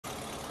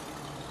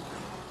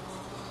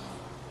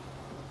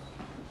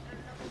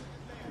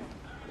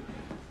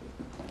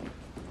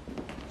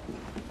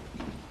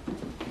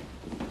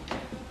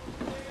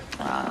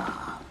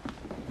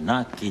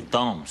Nucky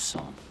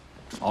Thompson.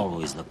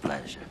 Always the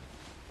pleasure.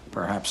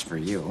 Perhaps for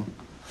you.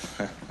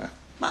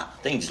 But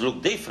things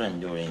look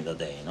different during the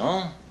day,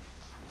 no?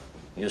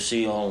 You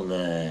see all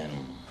the...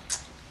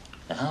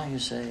 how you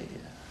say?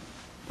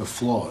 The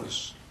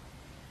flaws.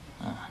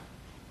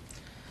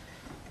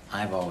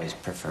 I've always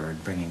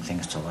preferred bringing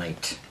things to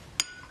light.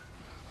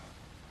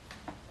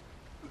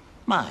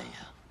 Maya,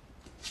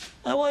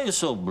 why are you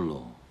so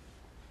blue?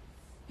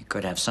 It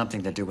could have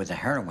something to do with the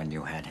heroin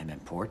you had him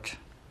import.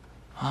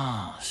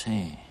 Ah,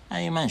 see.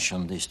 You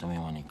mentioned this to me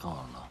when he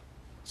called.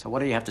 So what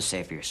do you have to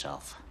say for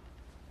yourself?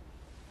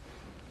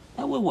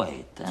 I will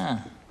wait,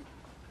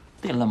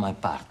 till my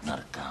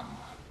partner come.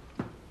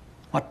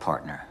 What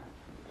partner?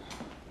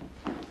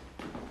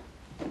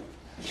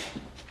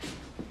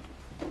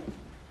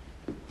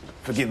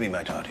 Forgive me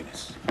my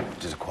tardiness.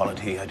 It is a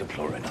quality I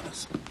deplore in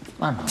others.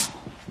 Oh, no.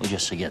 We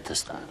just get to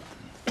start.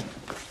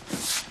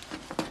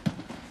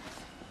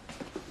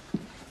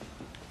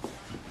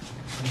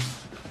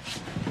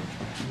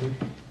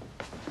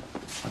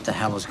 What the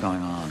hell is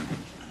going on?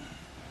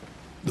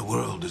 The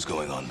world is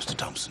going on, Mr.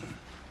 Thompson.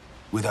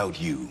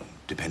 Without you,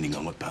 depending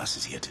on what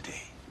passes here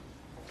today.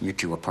 You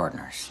two are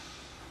partners.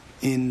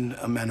 In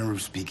a manner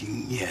of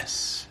speaking,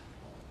 yes.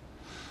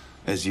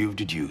 As you've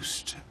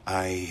deduced,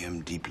 I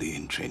am deeply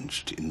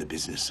entrenched in the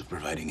business of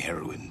providing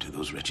heroin to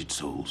those wretched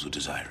souls who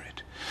desire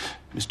it.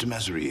 Mr.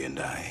 Masseria and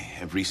I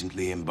have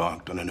recently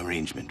embarked on an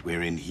arrangement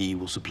wherein he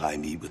will supply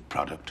me with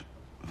product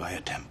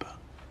via Tampa.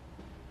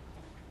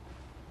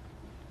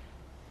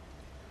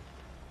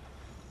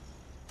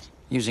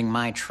 Using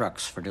my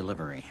trucks for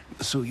delivery.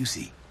 So you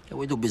see. Yeah,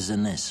 we do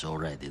business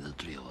already, the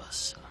three of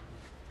us.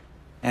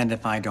 And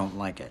if I don't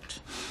like it?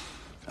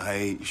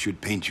 I should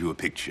paint you a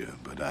picture,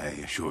 but I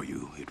assure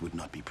you it would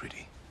not be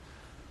pretty.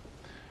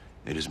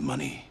 There is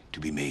money to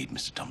be made,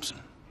 Mr. Thompson.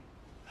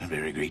 A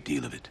very great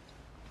deal of it.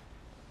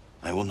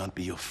 I will not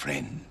be your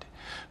friend,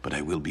 but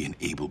I will be an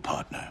able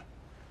partner.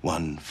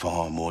 One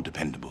far more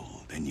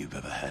dependable than you've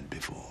ever had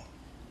before.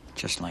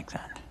 Just like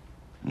that?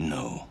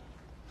 No.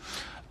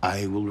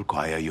 I will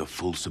require your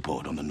full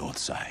support on the north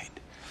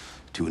side,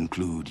 to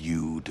include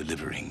you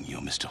delivering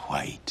your Mr.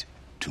 White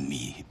to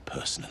me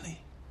personally.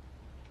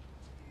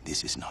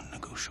 This is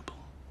non-negotiable.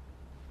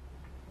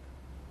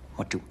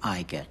 What do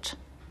I get?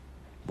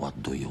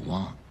 What do you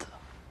want?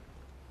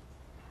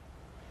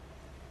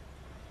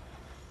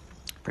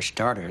 For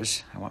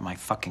starters, I want my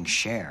fucking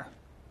share.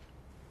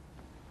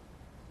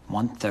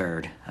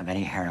 1/3 of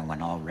any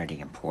heroin already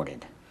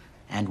imported,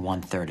 and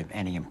 1/3 of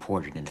any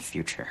imported in the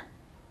future.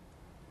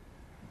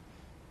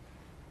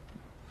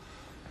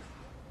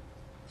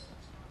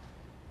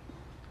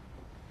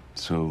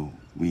 So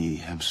we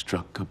have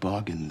struck a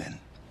bargain then?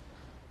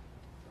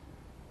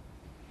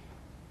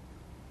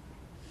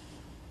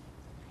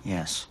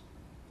 Yes.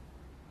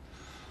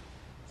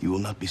 You will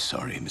not be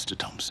sorry, Mr.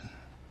 Thompson.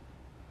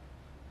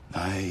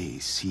 I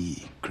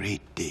see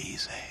great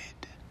days ahead.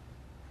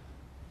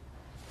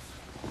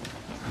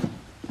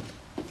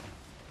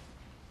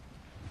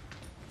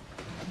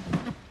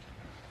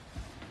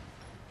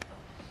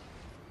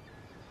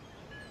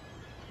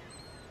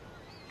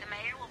 The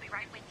mayor will be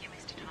right with you,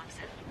 Mr.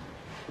 Thompson.